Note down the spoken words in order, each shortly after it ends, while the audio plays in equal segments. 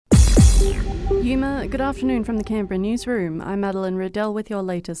Yuma, good afternoon from the Canberra newsroom. I'm Madeline Riddell with your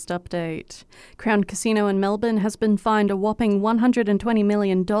latest update. Crown Casino in Melbourne has been fined a whopping $120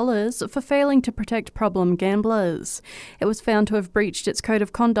 million for failing to protect problem gamblers. It was found to have breached its code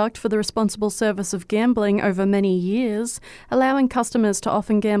of conduct for the responsible service of gambling over many years, allowing customers to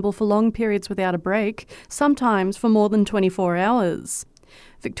often gamble for long periods without a break, sometimes for more than 24 hours.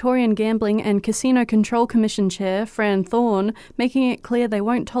 Victorian Gambling and Casino Control Commission Chair Fran Thorne making it clear they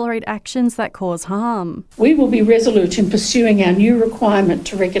won't tolerate actions that cause harm. We will be resolute in pursuing our new requirement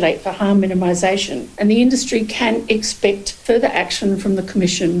to regulate for harm minimisation, and the industry can expect further action from the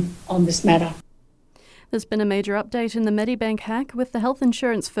Commission on this matter. There's been a major update in the Medibank hack, with the health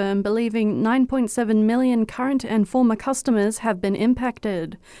insurance firm believing 9.7 million current and former customers have been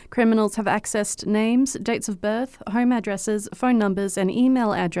impacted. Criminals have accessed names, dates of birth, home addresses, phone numbers and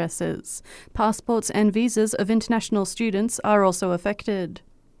email addresses. Passports and visas of international students are also affected.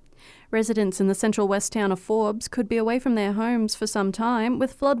 Residents in the central west town of Forbes could be away from their homes for some time,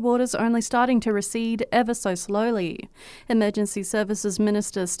 with floodwaters only starting to recede ever so slowly. Emergency Services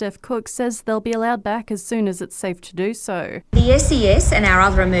Minister Steph Cook says they'll be allowed back as soon as it's safe to do so. The SES and our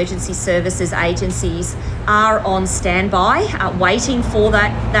other emergency services agencies are on standby, waiting for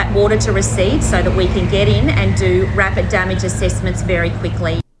that water to recede so that we can get in and do rapid damage assessments very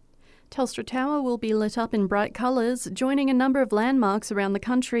quickly. Telstra Tower will be lit up in bright colours, joining a number of landmarks around the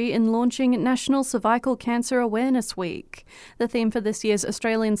country in launching National Cervical Cancer Awareness Week. The theme for this year's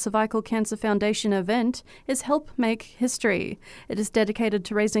Australian Cervical Cancer Foundation event is Help Make History. It is dedicated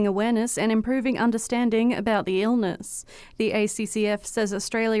to raising awareness and improving understanding about the illness. The ACCF says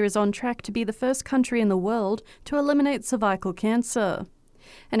Australia is on track to be the first country in the world to eliminate cervical cancer.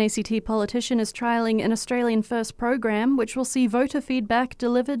 An ACT politician is trialling an Australian First program which will see voter feedback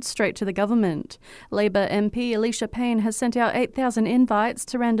delivered straight to the government. Labor MP Alicia Payne has sent out 8,000 invites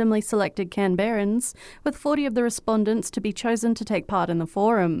to randomly selected Canberrans, with 40 of the respondents to be chosen to take part in the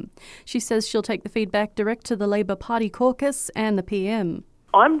forum. She says she'll take the feedback direct to the Labor Party caucus and the PM.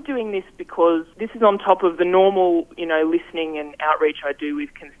 I'm doing this because this is on top of the normal, listening and outreach I do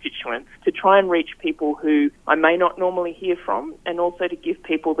with constituents to try and reach people who I may not normally hear from, and also to give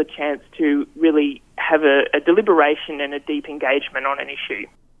people the chance to really have a deliberation and a deep engagement on an issue.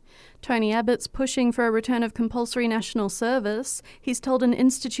 Tony Abbott's pushing for a return of compulsory national service. He's told an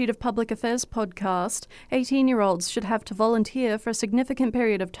Institute of Public Affairs podcast 18-year-olds should have to volunteer for a significant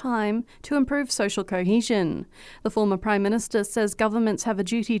period of time to improve social cohesion. The former Prime Minister says governments have a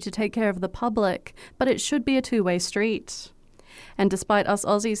duty to take care of the public, but it should be a two-way street. And despite us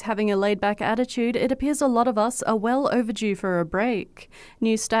Aussies having a laid-back attitude, it appears a lot of us are well overdue for a break.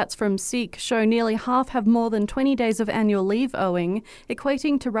 New stats from Seek show nearly half have more than 20 days of annual leave owing,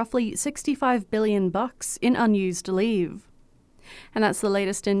 equating to roughly $65 billion in unused leave. And that's the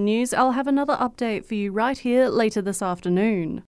latest in news. I'll have another update for you right here later this afternoon.